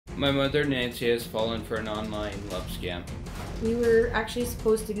My mother, Nancy, has fallen for an online love scam. We were actually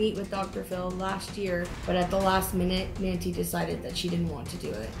supposed to meet with Dr. Phil last year, but at the last minute, Nancy decided that she didn't want to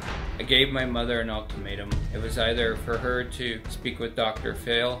do it. I gave my mother an ultimatum. It was either for her to speak with Dr.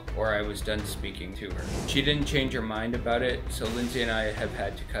 Phil or I was done speaking to her. She didn't change her mind about it, so Lindsay and I have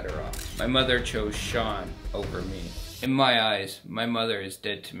had to cut her off. My mother chose Shaun over me. In my eyes, my mother is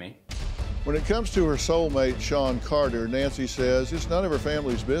dead to me. When it comes to her soulmate, Shaun Carter, Nancy says it's none of her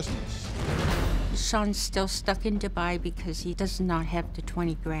family's business. Shaun's still stuck in Dubai because he does not have the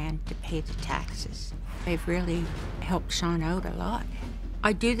 20 grand to pay the taxes. They've really helped Shaun out a lot.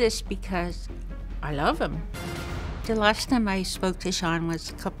 I do this because I love him. The last time I spoke to Shaun was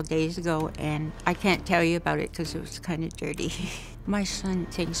a couple days ago, and I can't tell you about it because it was kind of dirty. My son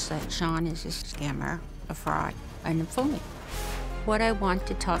thinks that Shaun is a scammer, a fraud, and a phony. What I want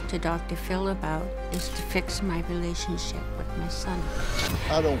to talk to Dr. Phil about is to fix my relationship with my son.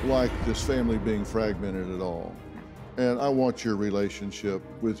 I don't like this family being fragmented at all. And I want your relationship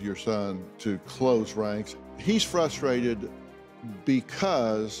with your son to close ranks. He's frustrated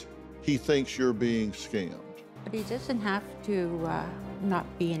because he thinks you're being scammed. But he doesn't have to not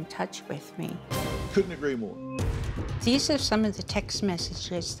be in touch with me. Couldn't agree more. These are some of the text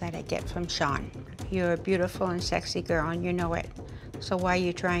messages that I get from Shaun. You're a beautiful and sexy girl, and you know it. So why are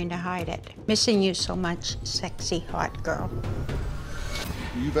you trying to hide it? Missing you so much, sexy, hot girl.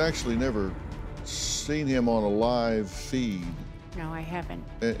 You've actually never seen him on a live feed. No, I haven't.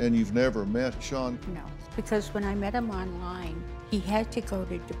 And you've never met Shaun? No, because when I met him online, he had to go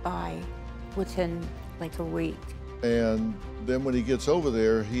to Dubai within like a week. And then when he gets over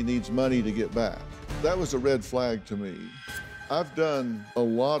there, he needs money to get back. That was a red flag to me. I've done a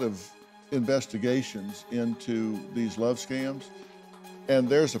lot of investigations into these love scams, and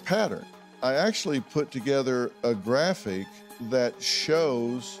there's a pattern. I actually put together a graphic that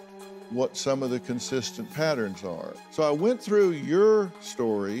shows what some of the consistent patterns are. So I went through your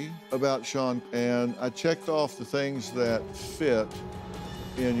story about Shaun, and I checked off the things that fit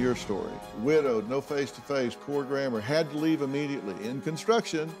in your story. Widowed, no face-to-face, poor grammar, had to leave immediately, in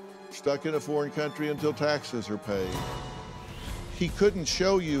construction, stuck in a foreign country until taxes are paid. He couldn't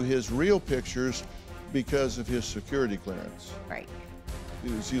show you his real pictures because of his security clearance. Right.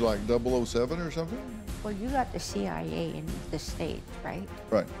 Is he like 007 or something? Well, you got the CIA in the States, right?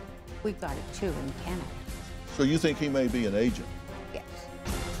 Right. We got it too in Canada. So you think he may be an agent? Yes.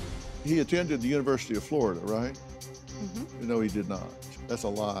 He attended the University of Florida, right? Mm-hmm. No, he did not. That's a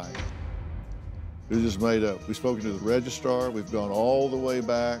lie. It was just made up. We've spoken to the registrar. We've gone all the way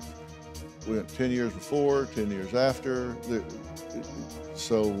back. We went 10 years before, 10 years after.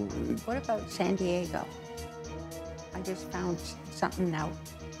 What about San Diego? I just found something out.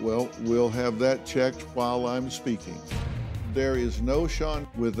 Well, we'll have that checked while I'm speaking. There is no Shaun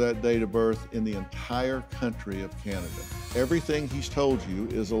with that date of birth in the entire country of Canada. Everything he's told you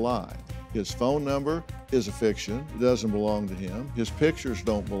is a lie. His phone number is a fiction. It doesn't belong to him. His pictures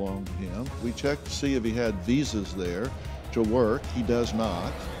don't belong to him. We checked to see if he had visas there to work. He does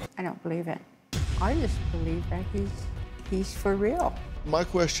not. I don't believe it. I just believe that he's for real. My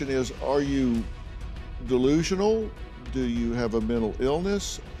question is, are you delusional? Do you have a mental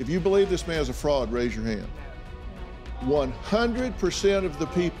illness? If you believe this man is a fraud, raise your hand. 100% of the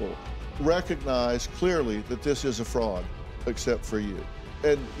people recognize clearly that this is a fraud, except for you.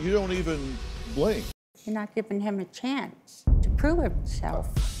 And you don't even blink. You're not giving him a chance to prove himself.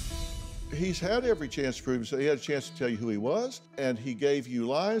 He's had every chance to prove himself. He had a chance to tell you who he was, and he gave you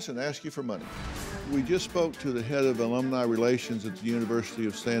lies and asked you for money. We just spoke to the head of alumni relations at the University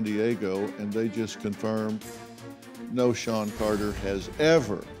of San Diego, and they just confirmed no Shaun Carter has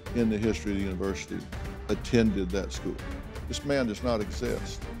ever in the history of the university attended that school. This man does not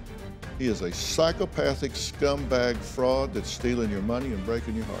exist. He is a psychopathic scumbag fraud that's stealing your money and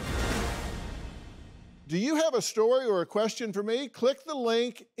breaking your heart. Do you have a story or a question for me? Click the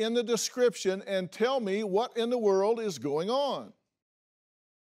link in the description and tell me what in the world is going on.